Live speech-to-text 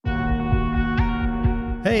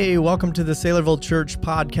Hey, welcome to the Saylorville Church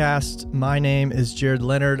podcast. My name is Jerrod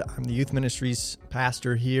Leonard. I'm the youth ministries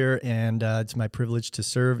pastor here, and it's my privilege to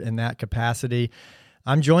serve in that capacity.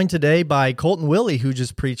 I'm joined today by Colton Willey, who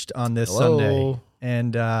just preached on this Sunday.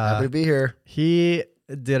 And happy to be here. He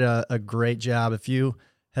did a great job. If you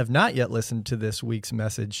have not yet listened to this week's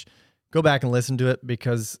message, go back and listen to it,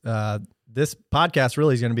 because this podcast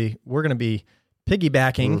really is we're going to be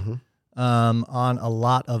piggybacking on a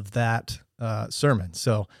lot of that sermon.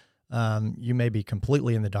 So you may be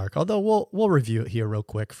completely in the dark, although we'll review it here real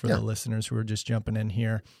quick for the listeners who are just jumping in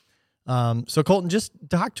here. So Colton, just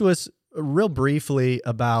talk to us real briefly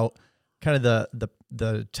about kind of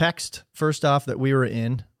the text first off that we were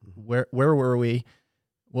in. Where were we?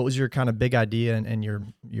 What was your kind of big idea and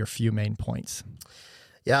your few main points?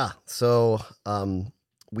 Yeah. So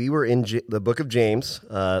we were in the book of James,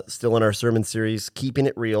 still in our sermon series, Keeping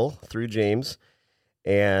It Real through James.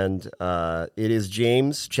 And it is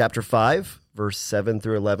James chapter 5, verse 7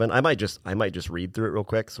 through 11. I might just read through it real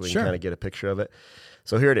quick so we can kind of get a picture of it.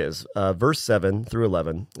 So here it is, verse 7 through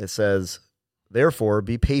 11. It says, "Therefore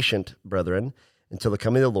be patient, brethren, until the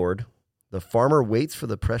coming of the Lord. The farmer waits for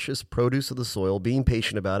the precious produce of the soil, being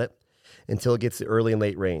patient about it, until it gets the early and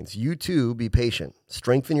late rains. You too be patient.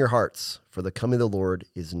 Strengthen your hearts, for the coming of the Lord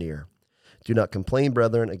is near. Do not complain,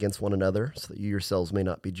 brethren, against one another, so that you yourselves may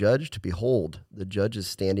not be judged. Behold, the judge is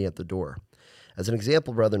standing at the door. As an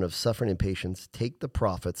example, brethren, of suffering and patience, take the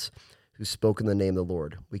prophets who spoke in the name of the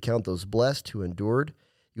Lord. We count those blessed who endured.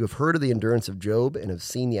 You have heard of the endurance of Job and have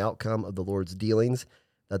seen the outcome of the Lord's dealings,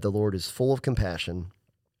 that the Lord is full of compassion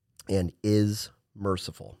and is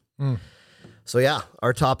merciful." So yeah,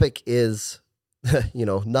 our topic is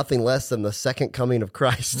nothing less than the second coming of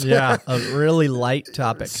Christ. Yeah, a really light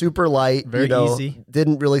topic. Super light. Very easy.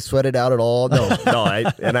 Didn't really sweat it out at all. No.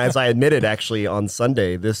 And as I admitted, actually, on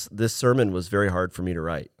Sunday, this sermon was very hard for me to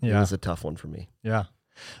write. Yeah. It was a tough one for me. Yeah.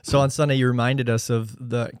 So on Sunday, you reminded us of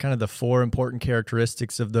the kind of the four important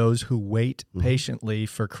characteristics of those who wait patiently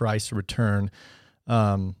for Christ's return.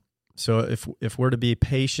 So if we're to be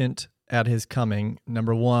patient at his coming,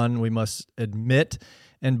 number one, we must admit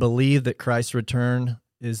and believe that Christ's return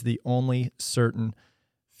is the only certain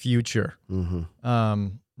future.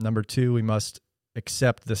 Number two, we must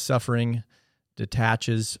accept the suffering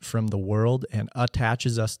detaches from the world and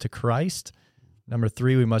attaches us to Christ. Number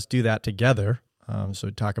three, we must do that together. So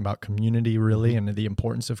we talk about community really and the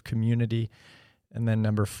importance of community. And then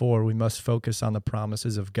number four, we must focus on the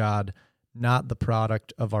promises of God, not the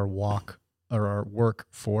product of our walk or our work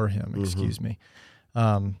for him, excuse me.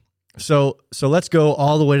 So let's go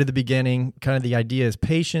all the way to the beginning. Kind of the idea is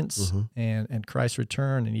patience and Christ's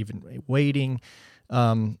return and even waiting.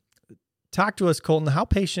 Talk to us, Colton. How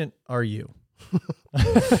patient are you?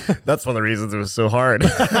 That's one of the reasons it was so hard.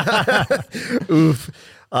 Oof.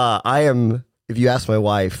 I am, if you ask my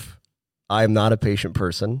wife, I am not a patient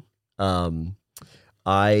person.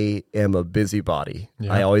 I am a busybody.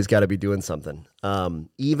 Yeah. I always got to be doing something.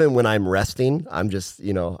 Even when I'm resting, I'm just,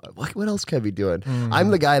 what else can I be doing? I'm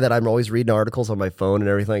the guy that I'm always reading articles on my phone and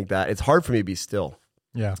everything like that. It's hard for me to be still.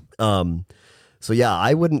 Yeah. So yeah,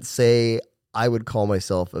 I wouldn't say I would call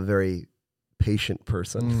myself a very patient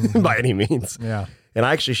person by any means. Yeah. And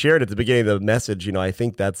I actually shared at the beginning of the message, I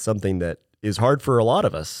think that's something that is hard for a lot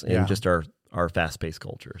of us in just our fast-paced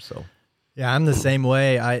culture. So. Yeah, I'm the same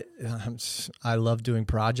way. I love doing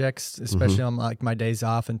projects, especially on like my days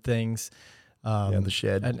off and things. The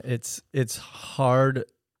shed. And it's hard.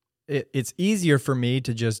 It's easier for me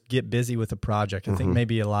to just get busy with a project. I think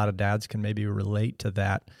maybe a lot of dads can maybe relate to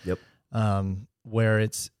that. Yep. Where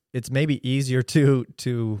it's maybe easier to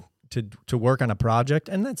work on a project,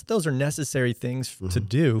 and those are necessary things to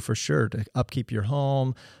do for sure, to upkeep your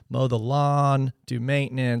home, mow the lawn, do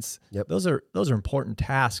maintenance. Yep. Those are important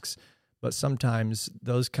tasks. But sometimes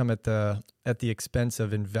those come at the expense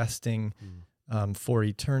of investing for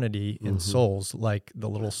eternity in souls, like the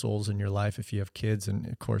little souls in your life if you have kids. And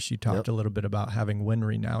of course, you talked a little bit about having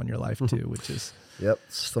Winry now in your life too, which is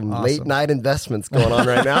some awesome. Late night investments going on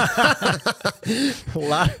right now.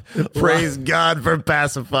 Praise God for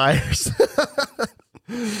pacifiers.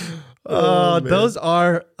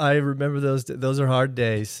 I remember those are hard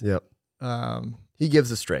days. Yep. He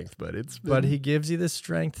gives us strength, but he gives you the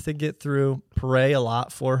strength to get through. Pray a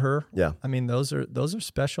lot for her. Yeah. I mean, those are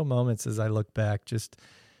special moments as I look back, just,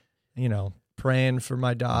 praying for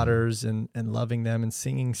my daughters and loving them and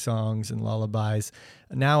singing songs and lullabies.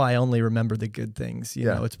 Now I only remember the good things. You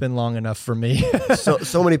know, it's been long enough for me.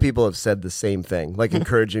 So many people have said the same thing, like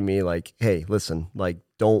encouraging me, like, hey, listen, like,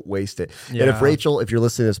 don't waste it. Yeah. And if you're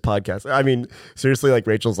listening to this podcast, I mean, seriously, like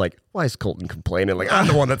Rachel's like, why is Colton complaining? Like, I'm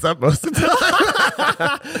the one that's up most of the time.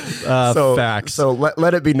 Facts. So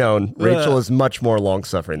let it be known, Rachel is much more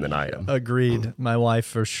long-suffering than I am. Agreed. My wife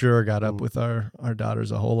for sure got up with our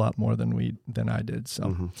daughters a whole lot more than I did.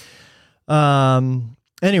 So,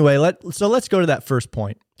 anyway, let's go to that first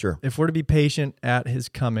point. Sure. If we're to be patient at his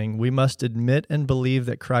coming, we must admit and believe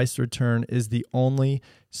that Christ's return is the only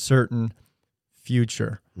certain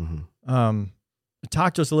future.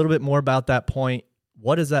 Talk to us a little bit more about that point.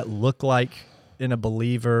 What does that look like in a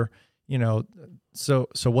believer? So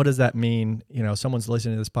what does that mean? Someone's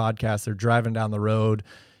listening to this podcast, they're driving down the road,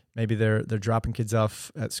 maybe they're dropping kids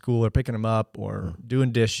off at school or picking them up or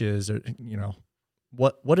doing dishes, or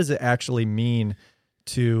what does it actually mean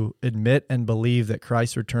to admit and believe that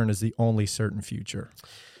Christ's return is the only certain future?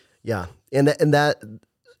 Yeah. And that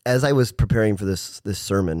as I was preparing for this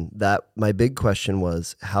sermon, that my big question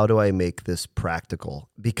was, how do I make this practical?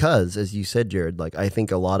 Because as you said, Jerrod, like I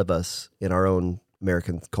think a lot of us in our own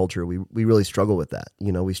American culture, we really struggle with that.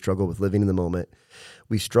 We struggle with living in the moment.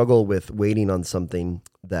 We struggle with waiting on something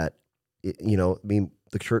that,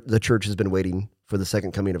 the church has been waiting for the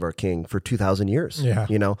second coming of our King for 2,000 years. Yeah.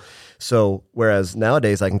 So whereas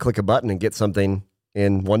nowadays I can click a button and get something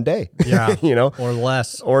in one day. Yeah. Or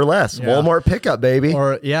less. Yeah. Walmart pickup, baby.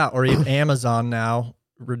 Or even Amazon now.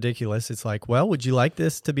 Ridiculous. It's like, well, would you like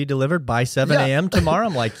this to be delivered by 7 a.m. tomorrow?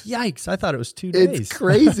 I'm like, yikes, I thought it was 2 days. It's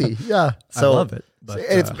crazy. Yeah. So, I love it. But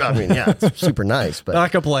it's super nice. But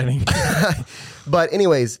not complaining. But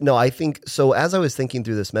anyways, no, I think, so as I was thinking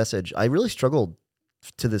through this message, I really struggled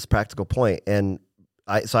to this practical point. And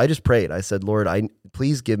I just prayed. I said, Lord,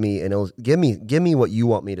 please give me what you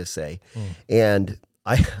want me to say. And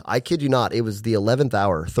I kid you not, it was the 11th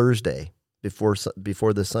hour, Thursday,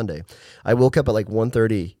 before this Sunday. I woke up at like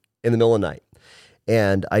 1:30 in the middle of the night,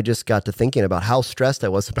 and I just got to thinking about how stressed I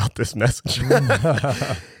was about this message.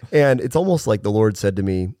 And it's almost like the Lord said to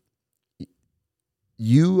me,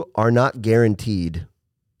 you are not guaranteed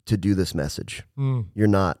to do this message. You're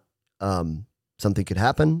not. Something could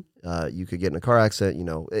happen. You could get in a car accident.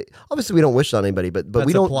 Obviously we don't wish on anybody, but that's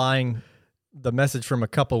we don't. Applying the message from a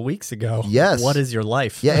couple weeks ago. Yes. What is your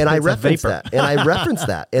life? Yeah, and I referenced that. And I referenced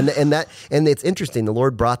that. And it's interesting. The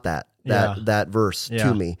Lord brought that verse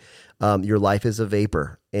to me. Your life is a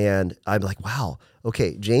vapor. And I'm like, wow.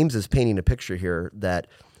 Okay, James is painting a picture here that,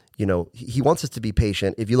 he wants us to be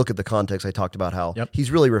patient. If you look at the context, I talked about how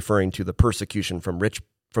he's really referring to the persecution from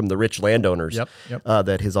the rich landowners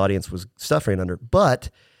that his audience was suffering under. But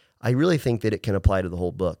I really think that it can apply to the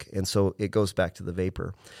whole book. And so it goes back to the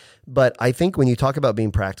vapor. But I think when you talk about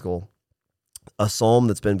being practical, a psalm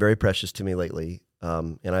that's been very precious to me lately,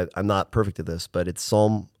 and I'm not perfect at this, but it's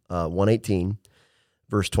Psalm 118,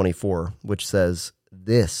 verse 24, which says,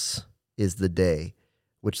 "This is the day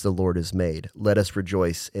which the Lord has made. Let us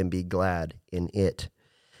rejoice and be glad in it."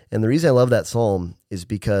 And the reason I love that psalm is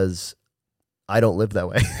because I don't live that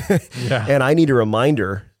way. And I need a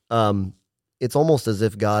reminder. It's almost as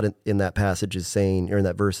if God in that passage is saying, or in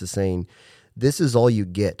that verse is saying, this is all you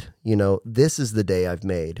get. This is the day I've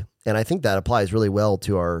made. And I think that applies really well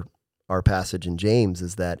to our passage in James,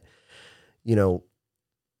 is that,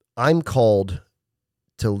 I'm called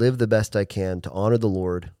to live the best I can, to honor the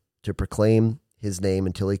Lord, to proclaim his name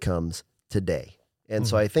until he comes today. And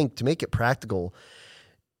so I think to make it practical,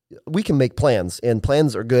 we can make plans, and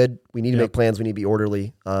plans are good. We need to make plans. We need to be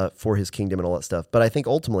orderly for his kingdom and all that stuff. But I think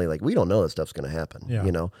ultimately, we don't know that stuff's going to happen,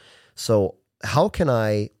 So how can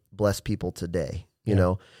I bless people today?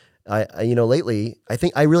 Lately,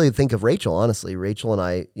 I really think of Rachel, honestly. Rachel and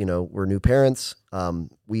I, we're new parents.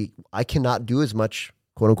 I cannot do as much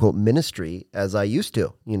quote unquote ministry as I used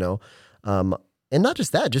to, and not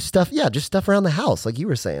just that, just stuff around the house. Like you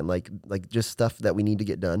were saying, like just stuff that we need to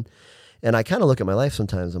get done. And I kind of look at my life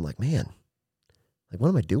sometimes. I'm like, man, what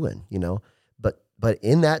am I doing? But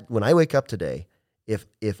in that, when I wake up today, if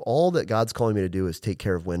all that God's calling me to do is take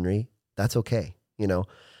care of Winry, that's okay.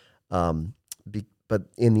 But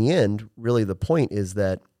in the end, really the point is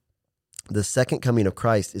that the second coming of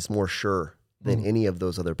Christ is more sure than any of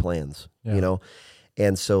those other plans,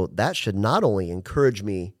 And so that should not only encourage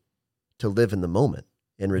me to live in the moment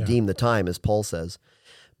and redeem the time, as Paul says,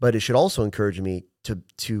 but it should also encourage me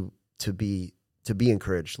to be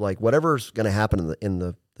encouraged. Like whatever's going to happen in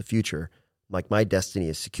the future, like my destiny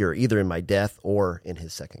is secure, either in my death or in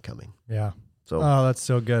his second coming. Yeah. So, that's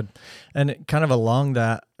so good. And kind of along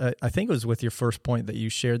that, I think it was with your first point that you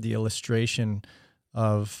shared the illustration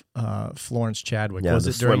of Florence Chadwick. Yeah, was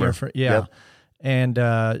it during your? and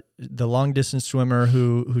the long distance swimmer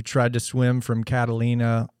who tried to swim from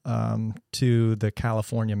Catalina to the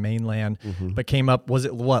California mainland, but came up, was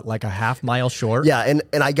it like a half-mile short? Yeah,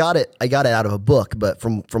 and I got it out of a book, but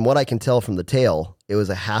from what I can tell from the tale, it was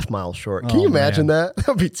a half-mile short. Can you imagine that? That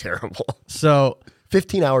would be terrible. So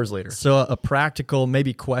 15 hours later. So a practical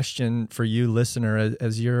maybe question for you, listener,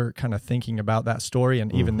 as you're kind of thinking about that story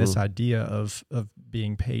and even this idea of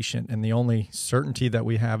being patient, and the only certainty that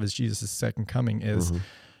we have is Jesus' second coming, is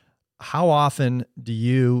how often do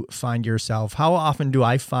you find yourself, how often do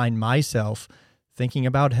I find myself thinking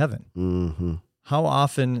about heaven? How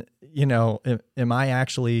often, am I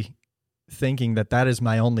actually thinking that is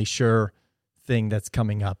my only sure thing that's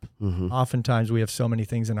coming up? Oftentimes we have so many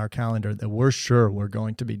things in our calendar that we're sure we're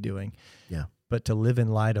going to be doing. Yeah. But to live in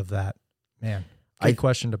light of that, man, good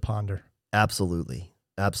question to ponder. Absolutely.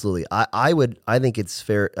 I think it's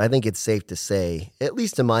fair. I think it's safe to say, at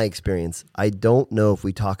least in my experience, I don't know if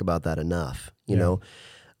we talk about that enough. You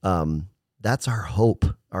know, that's our hope.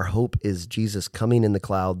 Our hope is Jesus coming in the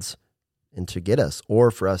clouds and to get us,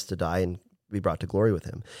 or for us to die and be brought to glory with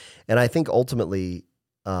him. And I think ultimately,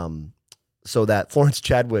 so that Florence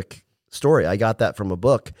Chadwick story, I got that from a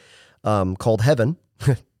book called Heaven.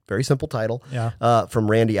 Very simple title,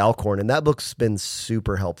 from Randy Alcorn. And that book's been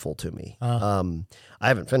super helpful to me. I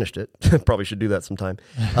haven't finished it. Probably should do that sometime.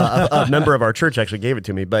 A member of our church actually gave it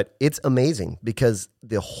to me, but it's amazing because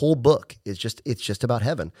the whole book is just about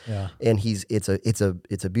heaven. Yeah. And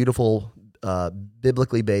it's a beautiful,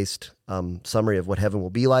 biblically based summary of what heaven will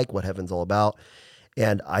be like, what heaven's all about.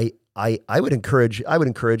 And I would encourage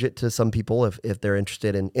it to some people if they're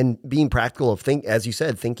interested in being practical, as you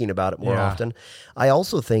said, thinking about it more often. I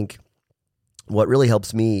also think what really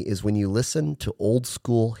helps me is when you listen to old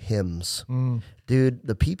school hymns. Dude,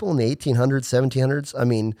 the people in the 1800s, 1700s, I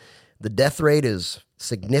mean, the death rate is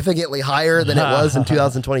significantly higher than it was in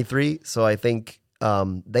 2023. So I think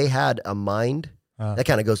they had a mind, that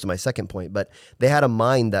kind of goes to my second point, but they had a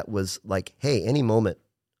mind that was like, hey, any moment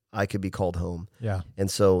I could be called home. Yeah.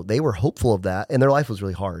 And so they were hopeful of that, and their life was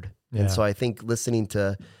really hard. Yeah. And so I think listening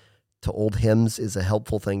to old hymns is a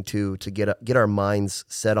helpful thing too, to get our minds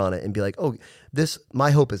set on it and be like, oh,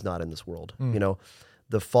 my hope is not in this world. You know,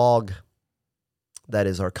 the fog that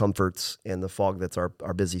is our comforts and the fog that's our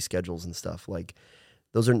busy schedules and stuff, like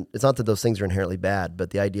it's not that those things are inherently bad, but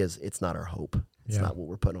the idea is it's not our hope. It's not what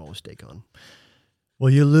we're putting all our stake on. Well,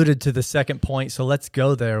 you alluded to the second point, so let's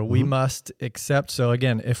go there. We must accept. So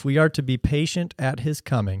again, if we are to be patient at his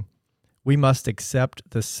coming, we must accept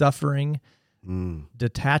the suffering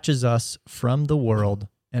detaches us from the world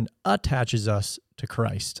and attaches us to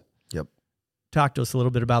Christ. Yep. Talk to us a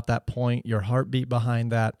little bit about that point, your heartbeat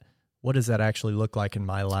behind that. What does that actually look like in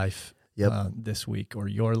my life this week, or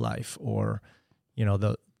your life, or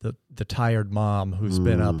the tired mom who's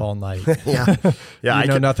been up all night? I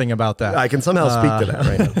know nothing about that. I can somehow speak to that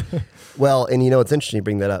right now. Well, and it's interesting you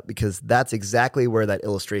bring that up because that's exactly where that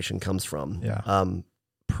illustration comes from. Yeah.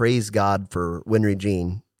 Praise God for Winry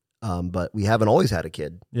Jean, but we haven't always had a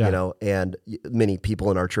kid. And many people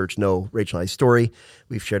in our church know Rachel and I's story.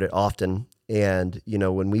 We've shared it often, and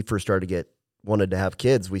when we first started wanted to have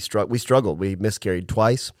kids, we struggled. We miscarried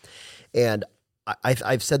twice, and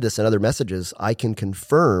I've said this in other messages. I can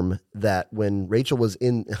confirm that when Rachel was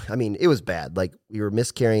it was bad. Like, we were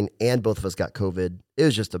miscarrying and both of us got COVID. It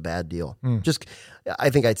was just a bad deal. I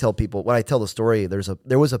think I tell people, when I tell the story,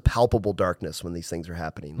 there was a palpable darkness when these things are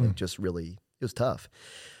happening. Like, just really, it was tough.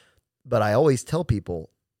 But I always tell people,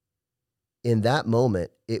 in that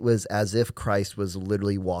moment, it was as if Christ was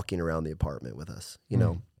literally walking around the apartment with us.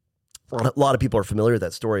 A lot of people are familiar with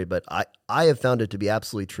that story, but I have found it to be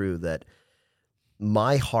absolutely true that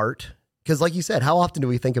my heart, because like you said, how often do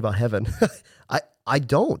we think about heaven? I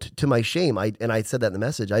don't, to my shame. I said that in the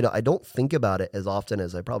message. I don't think about it as often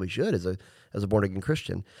as I probably should as a born again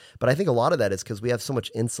Christian. But I think a lot of that is because we have so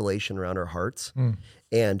much insulation around our hearts,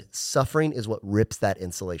 and suffering is what rips that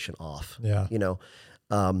insulation off. Yeah.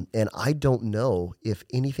 And I don't know if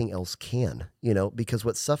anything else can, because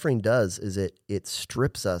what suffering does is it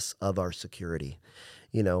strips us of our security.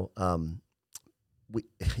 We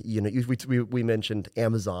mentioned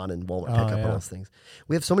Amazon and Walmart pickup and all those things.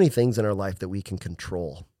 We have so many things in our life that we can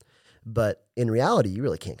control, but in reality, you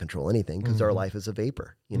really can't control anything because our life is a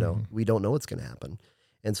vapor. We don't know what's going to happen.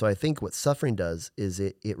 And so I think what suffering does is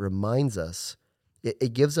it reminds us,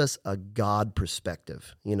 it gives us a God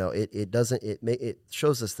perspective. It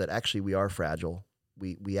shows us that actually we are fragile.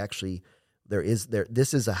 We actually,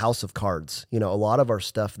 this is a house of cards. A lot of our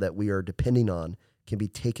stuff that we are depending on can be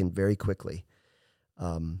taken very quickly.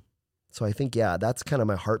 So I think, that's kind of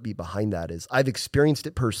my heartbeat behind that is I've experienced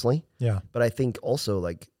it personally. Yeah. But I think also,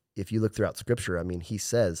 like, if you look throughout Scripture, I mean, he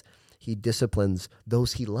says he disciplines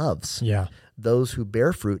those he loves. Yeah. Those who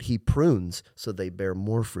bear fruit, he prunes so they bear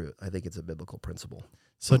more fruit. I think it's a biblical principle.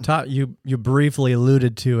 So you briefly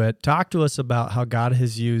alluded to it. Talk to us about how God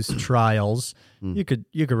has used trials. You could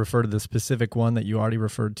refer to the specific one that you already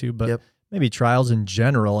referred to, but maybe trials in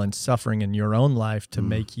general and suffering in your own life to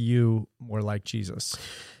make you more like Jesus.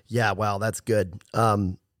 Yeah, wow, that's good.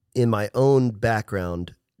 In my own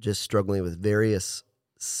background, just struggling with various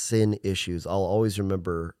sin issues, I'll always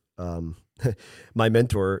remember my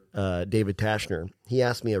mentor, David Tashner. He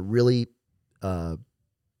asked me a really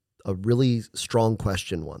strong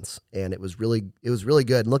question once, and it was really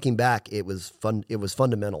good. And looking back, it was fun. It was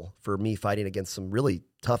fundamental for me fighting against some really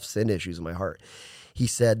tough sin issues in my heart. He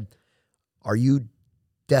said, "Are you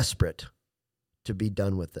desperate to be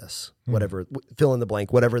done with this? Whatever, fill in the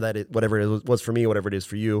blank, whatever that is, whatever it was for me, whatever it is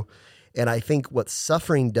for you." And I think what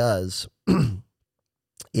suffering does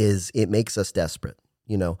is it makes us desperate,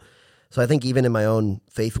 So I think even in my own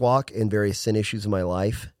faith walk and various sin issues in my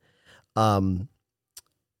life,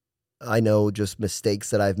 I know just mistakes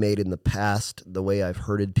that I've made in the past, the way I've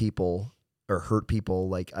hurt people.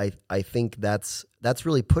 Like I think that's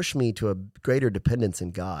really pushed me to a greater dependence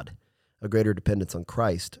in God, a greater dependence on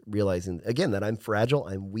Christ, realizing again that I'm fragile,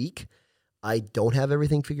 I'm weak, I don't have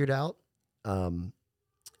everything figured out.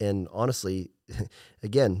 And honestly,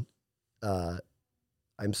 again,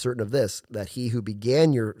 I'm certain of this, that he who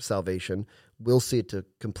began your salvation will see it to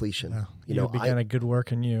completion. Yeah. Began a good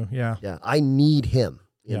work in you. Yeah. Yeah. I need him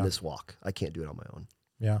in this walk. I can't do it on my own.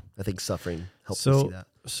 Yeah. I think suffering helps me see that.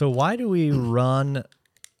 So why do we run?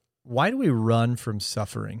 Why do we run from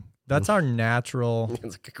suffering? That's our natural.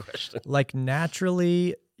 That's a good question. Like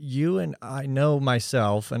naturally, you and I know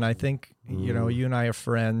myself, and I think, you and I are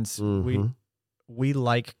friends. We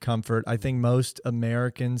like comfort. I think most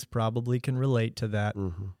Americans probably can relate to that.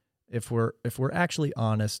 If we're actually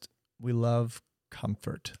honest, we love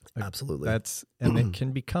comfort. Absolutely. And it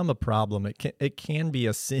can become a problem. It can be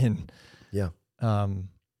a sin. Yeah.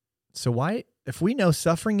 So why, if we know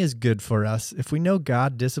suffering is good for us, if we know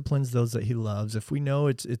God disciplines those that he loves, if we know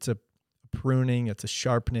it's a pruning, it's a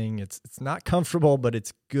sharpening, it's not comfortable, but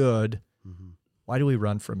it's good, why do we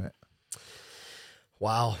run from it?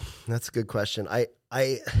 Wow, that's a good question. I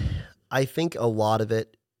think a lot of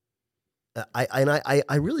it,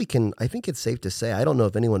 I really can. I think it's safe to say I don't know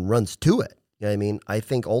if anyone runs to it. You know what I mean? I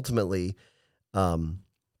think ultimately,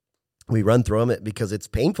 we run through it because it's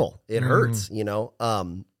painful. It hurts,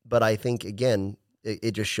 But I think again,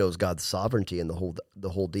 it just shows God's sovereignty, and the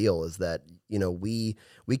whole deal is that we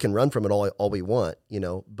can run from it all we want,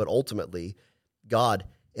 but ultimately, God,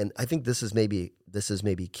 and I think this is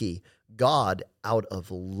maybe key. God, out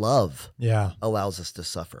of love, allows us to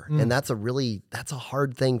suffer. And that's a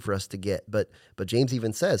hard thing for us to get. But James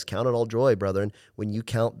even says, count it all joy, brethren, when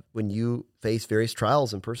you face various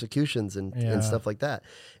trials and persecutions and stuff like that.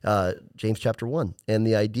 James chapter 1. And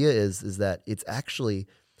the idea is that it's actually,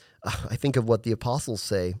 I think of what the apostles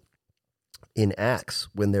say in Acts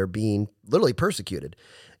when they're being literally persecuted.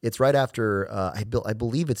 It's right after, I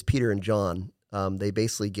believe it's Peter and John. They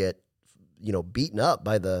basically get beaten up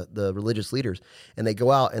by the religious leaders, and they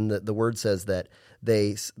go out, and the word says that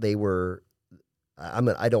they were,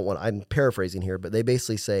 I'm paraphrasing here, but they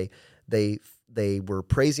basically say they were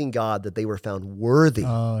praising God that they were found worthy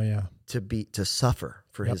to suffer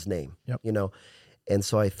for his name, and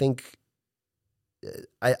so I think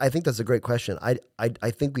that's a great question. I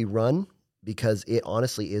think we run because it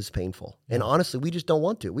honestly is painful, and honestly we just don't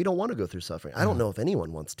want to. We don't want to go through suffering. I don't know if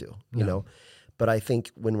anyone wants to, But I think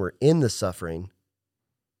when we're in the suffering,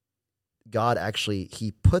 God actually,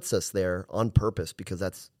 he puts us there on purpose, because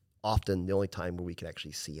that's often the only time where we can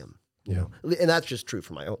actually see him. And that's just true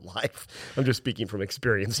for my own life. I'm just speaking from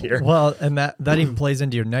experience here. Well, and that even plays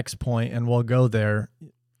into your next point, and we'll go there.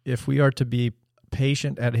 If we are to be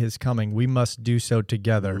patient at his coming, we must do so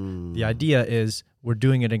together. The idea is we're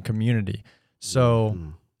doing it in community.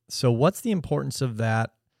 So what's the importance of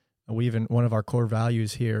that? One of our core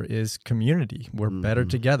values here is community. We're better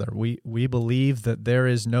together. We believe that there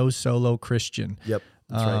is no solo Christian. Yep.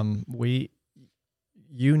 That's right.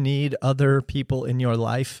 You need other people in your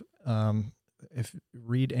life. If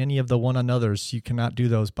read any of the one another's, you cannot do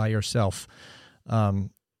those by yourself.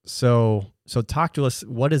 So talk to us.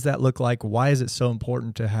 What does that look like? Why is it so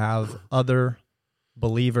important to have other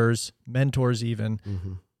believers, mentors even,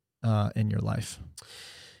 in your life?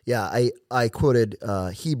 Yeah, I quoted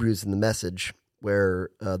Hebrews in the Message, where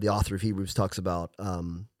the author of Hebrews talks about,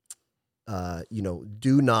 do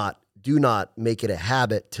not do not make it a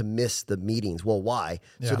habit to miss the meetings. Well, why?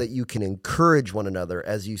 So that you can encourage one another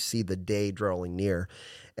as you see the day drawing near.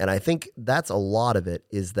 And I think that's a lot of it,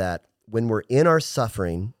 is that when we're in our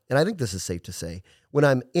suffering, and I think this is safe to say, when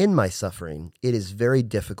I'm in my suffering, it is very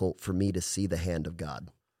difficult for me to see the hand of God,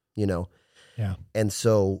 Yeah. And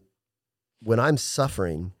so when I'm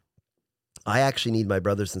suffering, I actually need my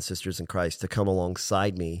brothers and sisters in Christ to come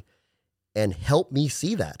alongside me and help me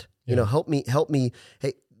see that, help me,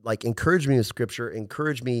 hey, like encourage me with scripture,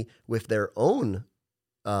 encourage me with their own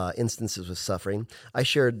instances of suffering. I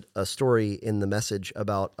shared a story in the message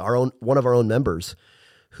about one of our own members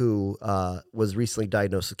who was recently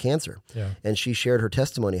diagnosed with cancer. Yeah. And she shared her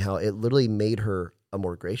testimony, how it literally made her a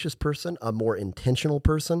more gracious person, a more intentional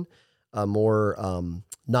person, a more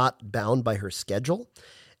not bound by her schedule.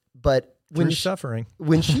 But when suffering,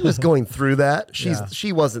 when she was going through that,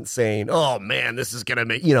 she wasn't saying, "Oh man, this is gonna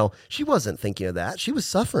make," she wasn't thinking of that. She was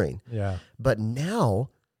suffering. Yeah. But now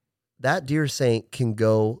that dear saint can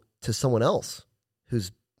go to someone else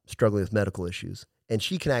who's struggling with medical issues, and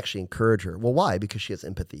she can actually encourage her. Well, why? Because she has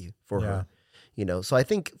empathy for her. So I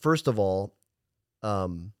think first of all,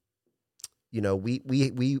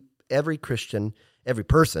 we every Christian, every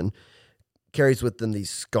person carries with them these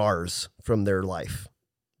scars from their life,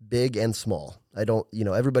 big and small.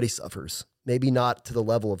 Everybody suffers, maybe not to the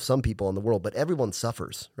level of some people in the world, but everyone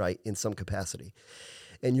suffers, right, in some capacity.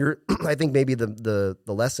 And I think maybe the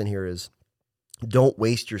lesson here is don't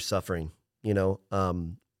waste your suffering,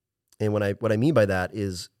 and what I mean by that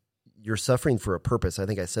is you're suffering for a purpose. I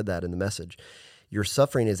think I said that in the message. Your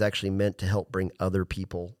suffering is actually meant to help bring other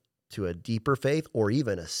people to a deeper faith or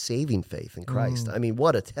even a saving faith in Christ. I mean,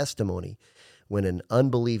 what a testimony when an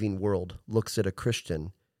unbelieving world looks at a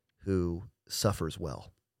Christian who suffers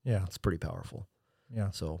well. Yeah. It's pretty powerful.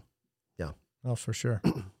 Yeah. So, yeah. Oh, for sure.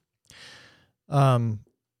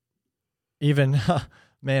 Even,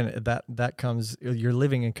 man, that comes, you're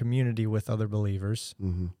living in community with other believers,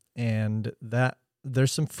 and that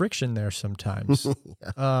there's some friction there sometimes.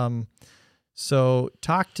 So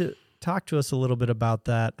talk to us a little bit about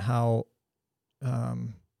that, how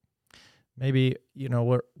maybe,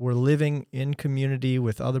 we're living in community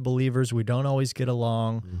with other believers. We don't always get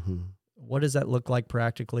along. What does that look like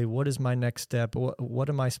practically? What is my next step? What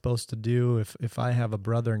am I supposed to do if I have a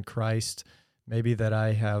brother in Christ, maybe that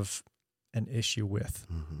I have an issue with?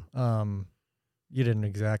 You didn't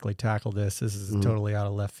exactly tackle this. This is totally out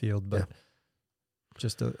of left field, but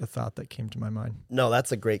just a thought that came to my mind. No,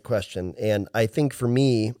 that's a great question. And I think for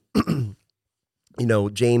me,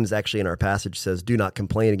 James actually in our passage says, do not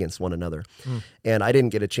complain against one another. And I didn't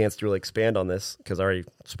get a chance to really expand on this because I already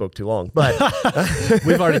spoke too long, but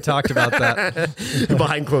we've already talked about that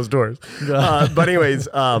behind closed doors. But anyways,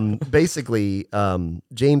 basically,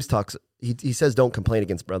 James talks, he says, don't complain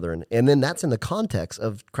against brethren. And then that's in the context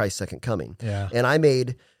of Christ's second coming. Yeah. And I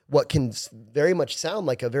made what can very much sound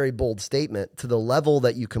like a very bold statement. To the level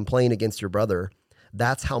that you complain against your brother,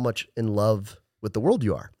 that's how much in love with the world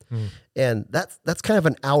you are. And that's kind of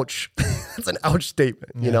an ouch, that's an ouch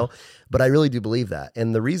statement, but I really do believe that.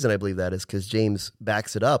 And the reason I believe that is because James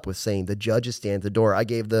backs it up with saying the judges stand at the door. I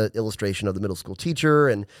gave the illustration of the middle school teacher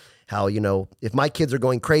and how, if my kids are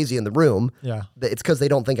going crazy in the room, it's because they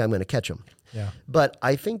don't think I'm going to catch them. Yeah. But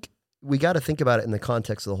I think we got to think about it in the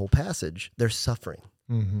context of the whole passage. They're suffering.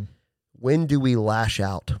 When do we lash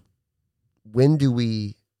out? When do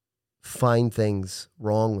we find things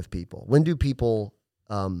wrong with people? When do people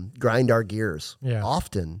grind our gears?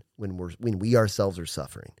 Often when we ourselves are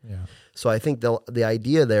suffering. So I think the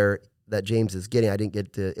idea there that James is getting, I didn't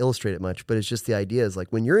get to illustrate it much, but it's just the idea is like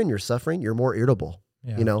when you're in your suffering, you're more irritable,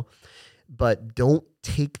 but don't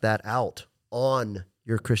take that out on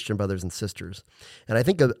your Christian brothers and sisters. And I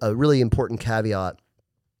think a really important caveat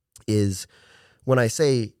is when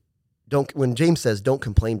when James says, don't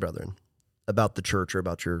complain, brethren, about the church or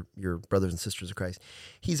about your brothers and sisters of Christ,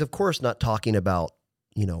 he's of course not talking about,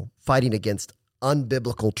 fighting against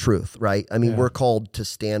unbiblical truth, right? I mean, we're called to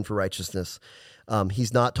stand for righteousness.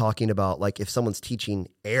 He's not talking about like if someone's teaching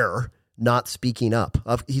error, not speaking up.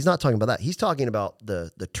 He's not talking about that. He's talking about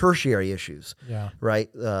the tertiary issues, right?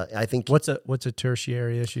 I think what's a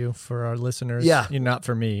tertiary issue for our listeners? Not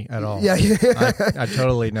for me at all. I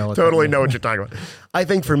totally know. What know what you're talking about. I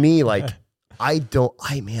think for me, like I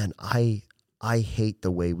hate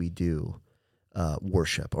the way we do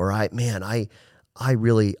worship, or I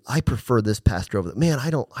prefer this pastor over I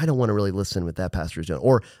don't want to really listen with that pastor is doing,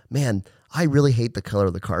 or man, I really hate the color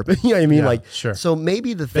of the carpet. You know what I mean? Sure. So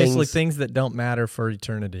maybe basically things that don't matter for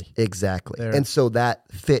eternity. Exactly. And so that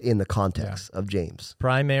fit in the context of James.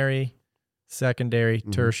 Primary, secondary,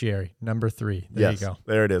 tertiary. Number 3. There you go.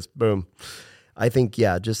 There it is. Boom. I think,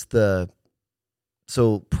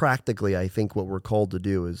 so practically, I think what we're called to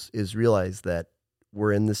do is realize that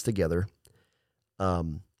we're in this together.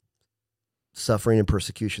 Suffering and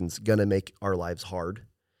persecution is going to make our lives hard.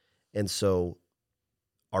 And so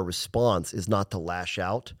our response is not to lash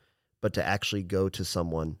out, but to actually go to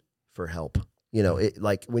someone for help.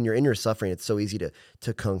 Like when you're in your suffering, it's so easy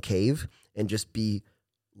to concave and just be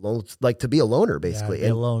like to be a loner, basically. Be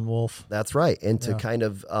a lone wolf. That's right. And to kind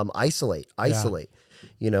of isolate,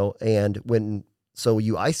 and so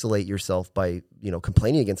you isolate yourself by,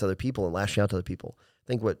 complaining against other people and lashing out to other people. I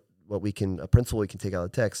think a principle we can take out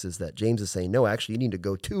of the text is that James is saying, no, actually you need to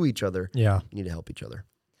go to each other. Yeah. You need to help each other.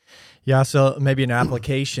 Yeah. So maybe an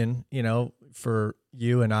application, for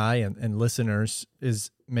you and I and listeners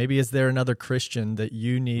is there another Christian that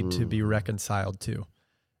you need to be reconciled to?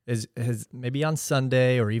 Is maybe on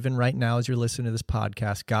Sunday or even right now as you're listening to this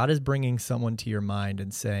podcast, God is bringing someone to your mind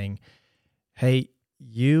and saying, hey,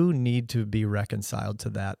 you need to be reconciled to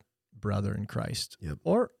that brother in Christ. Yep.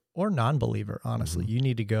 Or non-believer, honestly. You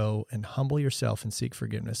need to go and humble yourself and seek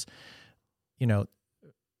forgiveness. Go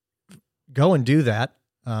and do that.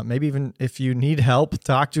 Maybe even if you need help,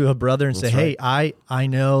 talk to a brother and say, hey, I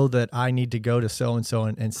know that I need to go to so-and-so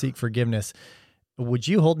and seek forgiveness. Would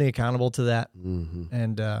you hold me accountable to that?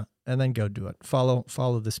 And then go do it.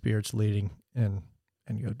 Follow the Spirit's leading and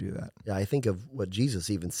go do that. Yeah, I think of what Jesus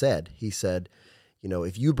even said. He said,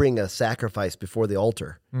 if you bring a sacrifice before the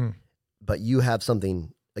altar, but you have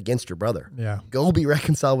something against your brother, go be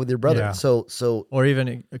reconciled with your brother. Yeah. So, or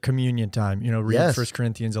even a communion time. Read 1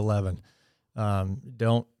 Corinthians 11.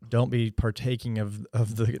 Don't be partaking of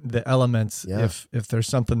the elements if there's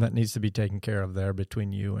something that needs to be taken care of there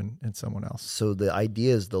between you and someone else. So the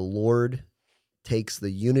idea is the Lord takes the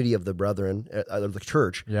unity of the brethren of the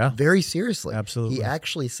church very seriously. Absolutely. He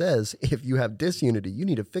actually says, if you have disunity, you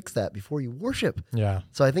need to fix that before you worship. Yeah.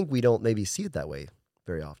 So I think we don't maybe see it that way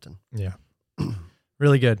very often. Yeah.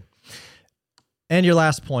 Really good. And your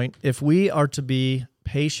last point, if we are to be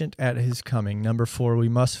patient at his coming, number 4, we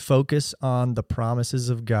must focus on the promises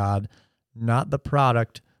of God, not the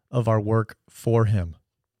product of our work for him.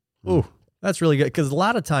 Ooh, that's really good, because a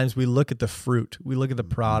lot of times we look at the fruit, we look at the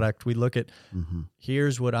product, we look at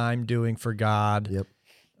here's what I'm doing for God. Yep.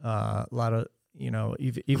 A lot of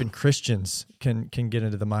even Christians can get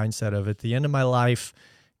into the mindset of, at the end of my life,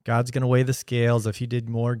 God's going to weigh the scales if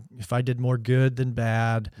I did more good than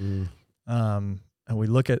bad. And we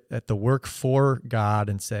look at the work for God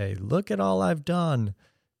and say, look at all I've done.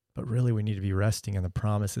 But really, we need to be resting in the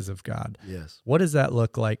promises of God. Yes. What does that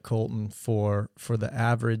look like, Colton, for the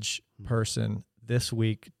average person this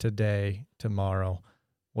week, today, tomorrow?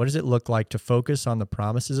 What does it look like to focus on the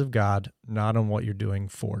promises of God, not on what you're doing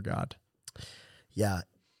for God? Yeah.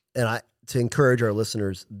 And to encourage our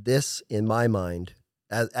listeners, this, in my mind,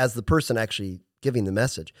 as the person actually giving the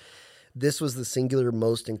message, this was the singular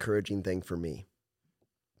most encouraging thing for me.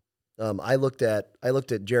 I looked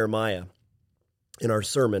at Jeremiah in our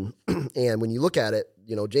sermon, and when you look at it,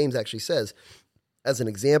 James actually says, as an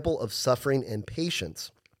example of suffering and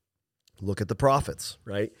patience, look at the prophets,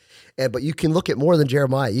 right? But you can look at more than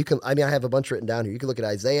Jeremiah. I have a bunch written down here. You can look at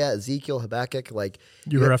Isaiah, Ezekiel, Habakkuk.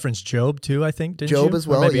 You referenced Job too, I think, didn't you? Job as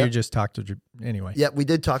well. Or maybe you just talked to anyway. Yeah, we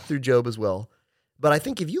did talk through Job as well. But I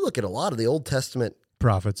think if you look at a lot of the Old Testament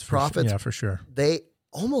prophets, for sure.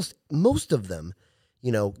 Most of them,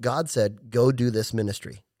 God said, go do this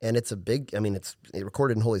ministry. And it's it's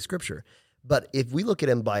recorded in Holy Scripture. But if we look at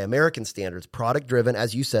them by American standards, product driven,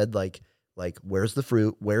 as you said, like where's the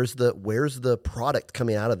fruit? Where's the product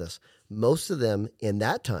coming out of this? Most of them in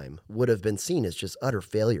that time would have been seen as just utter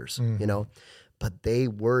failures, but they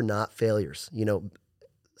were not failures.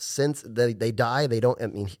 Since they die, they don't,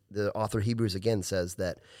 the author of Hebrews again says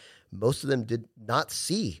that most of them did not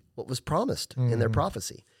see what was promised in their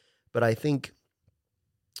prophecy. But I think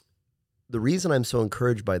the reason I'm so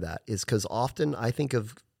encouraged by that is because often I think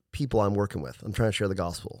of people I'm working with. I'm trying to share the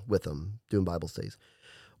gospel with them, doing Bible studies.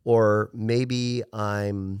 Or maybe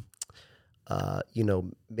I'm,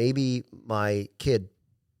 maybe my kid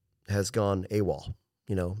has gone AWOL.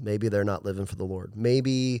 Maybe they're not living for the Lord.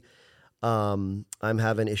 Maybe I'm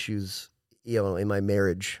having issues, in my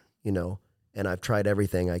marriage, and I've tried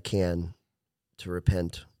everything I can to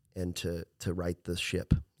repent and to right the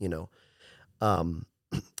ship,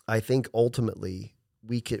 I think ultimately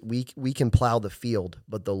we can plow the field,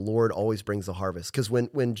 but the Lord always brings the harvest. Because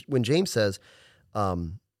when James says,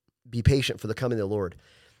 be patient for the coming of the Lord,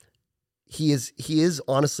 he is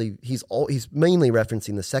honestly, he's mainly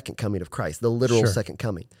referencing the second coming of Christ, the literal second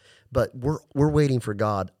coming. But we're waiting for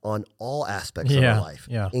God on all aspects of our life,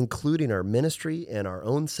 including our ministry and our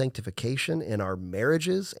own sanctification and our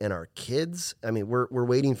marriages and our kids. I mean, we're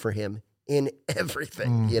waiting for him in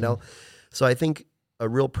everything, you know? So I think a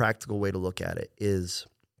real practical way to look at it is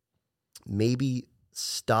maybe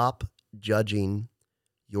stop judging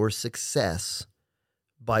your success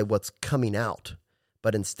by what's coming out,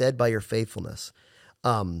 but instead by your faithfulness.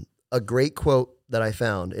 A great quote that I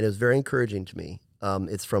found, and it was very encouraging to me.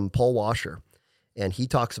 It's from Paul Washer, and he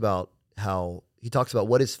talks about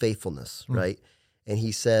what is faithfulness, right? And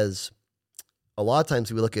he says, a lot of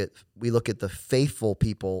times we look at the faithful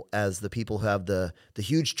people as the people who have the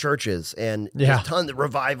huge churches and there's tons of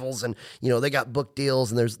revivals, and they got book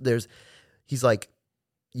deals, and there's he's like,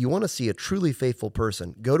 you want to see a truly faithful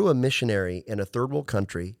person, go to a missionary in a third world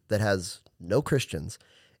country that has no Christians,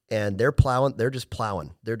 and they're just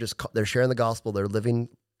plowing. They're sharing the gospel. They're living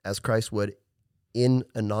as Christ would in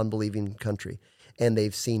a non-believing country, and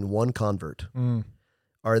they've seen one convert.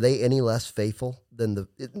 Are they any less faithful than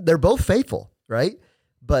they're both faithful, right?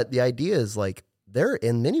 But the idea is like, they're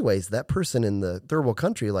in many ways, that person in the third world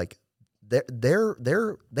country, like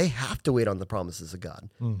they have to wait on the promises of God.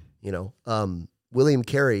 William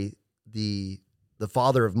Carey, the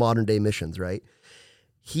father of modern day missions, right?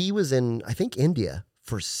 He was in, I think, India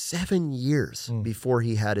for 7 years before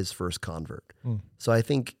he had his first convert. So I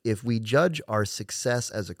think if we judge our success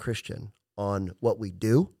as a Christian on what we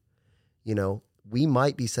do, we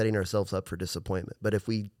might be setting ourselves up for disappointment. But if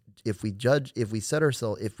we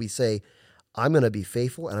say, I'm going to be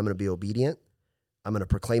faithful and I'm going to be obedient, I'm going to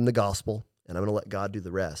proclaim the gospel, and I'm going to let God do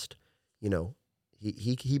the rest, he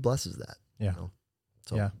blesses that. Yeah.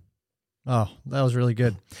 So. Yeah. Oh, that was really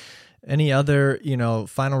good. Any other,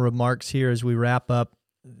 final remarks here as we wrap up?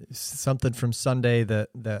 Something from Sunday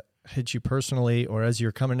that hit you personally, or as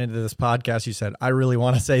you're coming into this podcast, you said, I really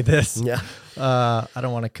want to say this. Yeah. I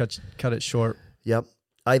don't want to cut it short. Yep.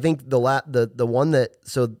 I think the last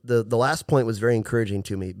point was very encouraging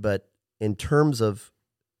to me, but in terms of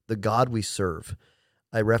the God we serve,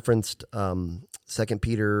 I referenced 2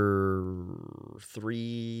 Peter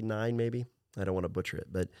 3:9, maybe. I don't want to butcher it,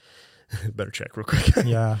 but better check real quick.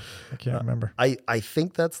 Yeah, I can't remember. I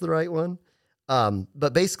think that's the right one.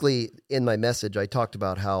 But basically, in my message, I talked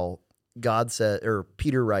about how God said, or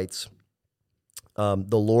Peter writes, the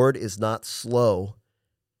Lord is not slow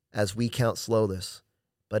as we count slowness,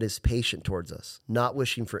 but is patient towards us, not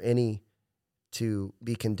wishing for any to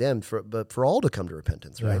be condemned, but for all to come to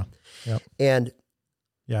repentance, right? Yeah. Yep. And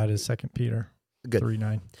it is 2 Peter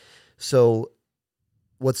 3:9. So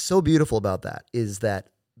what's so beautiful about that is that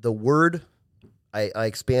the word, I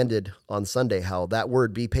expanded on Sunday how that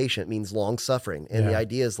word, be patient, means long suffering. And the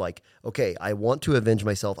idea is like, okay, I want to avenge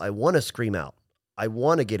myself. I want to scream out. I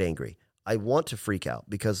want to get angry. I want to freak out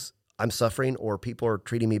because I'm suffering or people are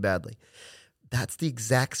treating me badly. That's the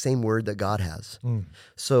exact same word that God has.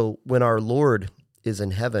 So when our Lord is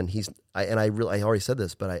in heaven, I already said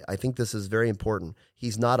this, but I think this is very important.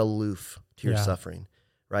 He's not aloof to your suffering,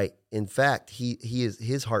 right? In fact,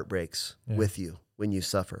 his heart breaks with you when you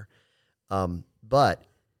suffer. But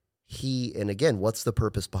and again, what's the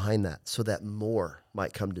purpose behind that? So that more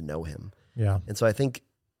might come to know him. Yeah. And so I think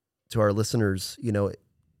to our listeners,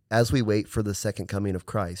 as we wait for the second coming of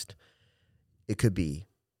Christ, it could be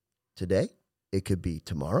today. It could be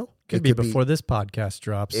tomorrow. Could be before this podcast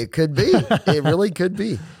drops. It could be. It really could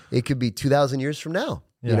be. It could be 2,000 years from now.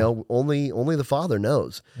 Yeah. Only the Father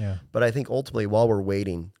knows. Yeah. But I think ultimately, while we're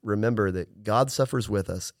waiting, remember that God suffers with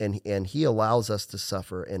us, and He allows us to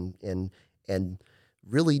suffer and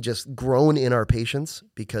really just groan in our patience,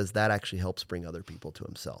 because that actually helps bring other people to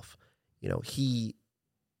Himself. He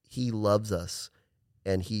loves us,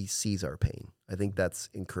 and He sees our pain. I think that's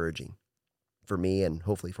encouraging for me, and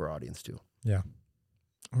hopefully for our audience too. Yeah.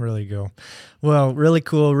 Really go. Well, really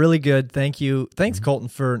cool, really good. Thank you. Thanks, Colton,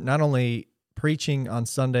 for not only preaching on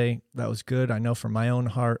Sunday. That was good. I know from my own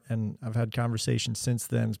heart, and I've had conversations since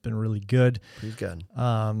then. It's been really good. Praise God.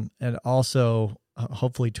 And also,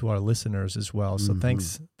 hopefully to our listeners as well. So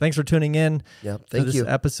thanks for tuning in to this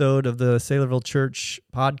episode of the Saylorville Church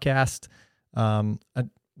podcast.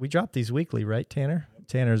 We drop these weekly, right, Tanner?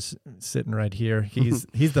 Tanner's sitting right here. He's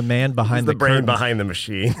the man behind the brain curtain. behind the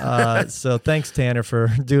machine. So thanks, Tanner, for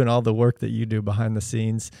doing all the work that you do behind the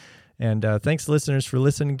scenes. And thanks, listeners, for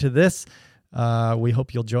listening to this. We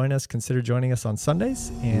hope you'll join us. Consider joining us on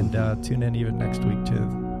Sundays, and tune in even next week to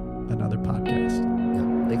another podcast.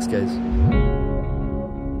 Yeah. Thanks, guys.